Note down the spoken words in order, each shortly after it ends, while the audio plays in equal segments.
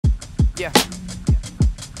Yeah.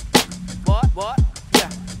 What? Yeah.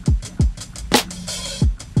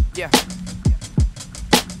 Yeah.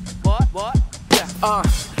 What? Yeah.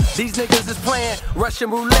 These niggas is playing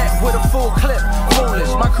Russian roulette with a full clip.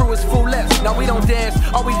 Foolish, my crew is foolish. Now we don't dance,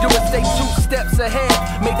 all we do is stay 2 steps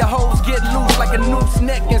ahead. Make the hoes get loose like a noose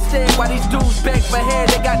neck instead. While these dudes beg for head,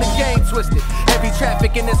 they got the game twisted. Heavy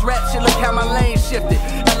traffic in this rap shit, look how my lane shifted.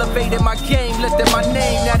 Elevated my game, lifted my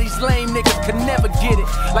name. Now these lame niggas can never get it.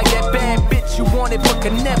 Like that bad bitch you wanted but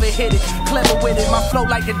could never hit it. Clever with it, my flow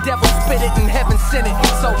like the devil spit it and heaven sent it.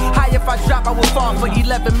 So high if I drop, I will fall for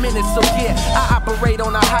 11 minutes. So yeah, I operate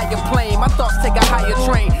on a higher plane. My thoughts take a higher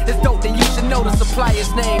train. It's dope, then you should know the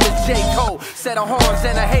supplier's name is JCOLE. Set of horns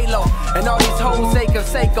and a halo. And all these hoes, they can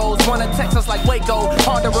say goes. Wanna text us like Waco.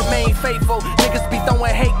 Hard to remain faithful. Niggas be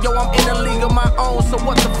throwing hate. Yo, I'm in a league of my own. So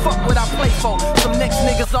what the fuck would I play for? Some next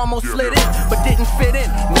niggas almost slid in, but didn't fit in.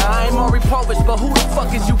 Nah, I ain't Maury Povich, but who the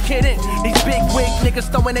fuck is you kidding? These big wig niggas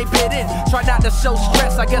throwing they bid in. Try not to show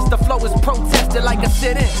stress. I guess the flow is protested like a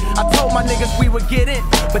sit-in. I told my niggas we would get in,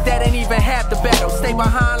 but that ain't even half the battle. Stay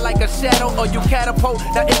behind like a shadow or you catapult.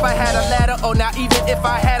 Now if I had a ladder or now even if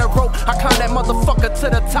I had a rope, I climb that motherfucker to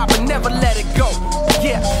the top and never let it go.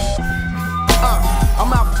 Yeah.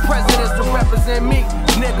 I'm out for presidents to represent me,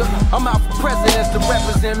 nigga. I'm out for presidents to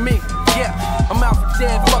represent me. Yeah, I'm out for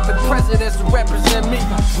dead fucking presidents to represent me.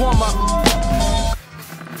 Warm up.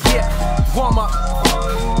 Yeah, warm up.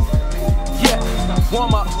 Yeah,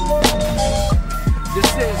 warm up.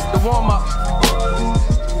 This is the warm up.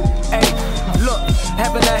 Hey, look,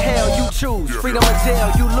 heaven or hell, you choose. Freedom or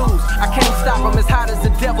jail, you lose. I can't stop them as hot as the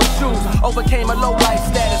devil's shoes. Overcame a low life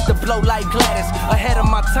status to blow like Gladys. Ahead of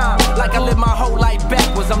my time, like I live my whole life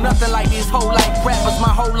backwards. I'm nothing like these whole life rappers. My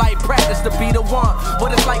whole life practice to be the one.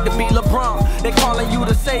 What it's like to be LeBron. They calling you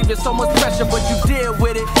the savior, so much pressure, but you deal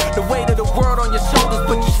with it. The weight of the world on your shoulders,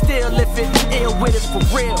 but you still lift it. Ill with it for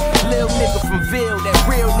real. Lil nigga from Ville, that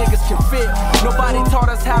real niggas can feel. Nobody taught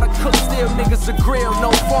us how to cook, still niggas a grill.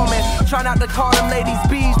 No foreman. Try not to call them ladies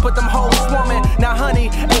bees, but them hoes swarming. Now honey,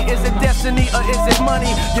 hey, is it destiny or is it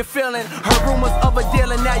money? You're feeling, heard rumors of a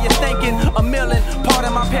deal and now you're thinking a million. Part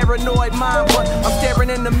of my paranoid mind, but I'm staring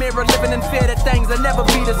in the mirror, living in fear that things will never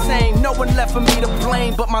be the same. No one left for me to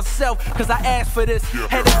blame but myself, cause I asked for this.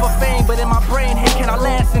 Headed for fame, but in my brain, hey, can I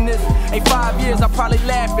last in this? Hey, 5 years, I probably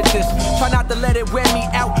laugh at this. Try not to let it wear me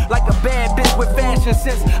out like a bad bitch with fashion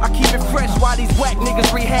sense. I keep it fresh while these whack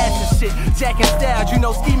niggas rehashing shit. Jacking styles, you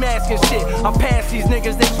know, ski mask and shit. I'm past these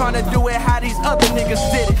niggas, they tryna do it how these other niggas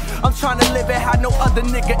did it. I'm tryna live it how no other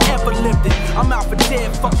nigga ever lived it. I'm out for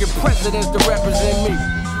dead fucking presidents to represent me.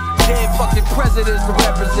 Dead fucking presidents to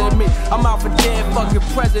represent me. I'm out for dead fucking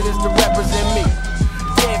presidents to represent me.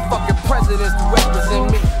 Dead fucking presidents to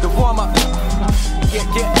represent me. The warm up. Yeah.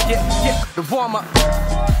 The warm up.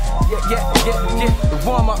 Yeah. The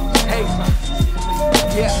warm up. Hey.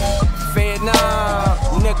 Yeah. Vietnam,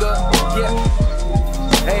 nigga. Yeah.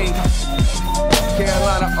 Hey.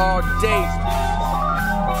 Carolina all day.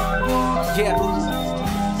 Yeah.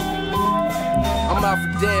 I'm out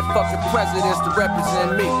for dead fucking presidents to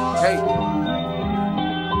represent me. Hey.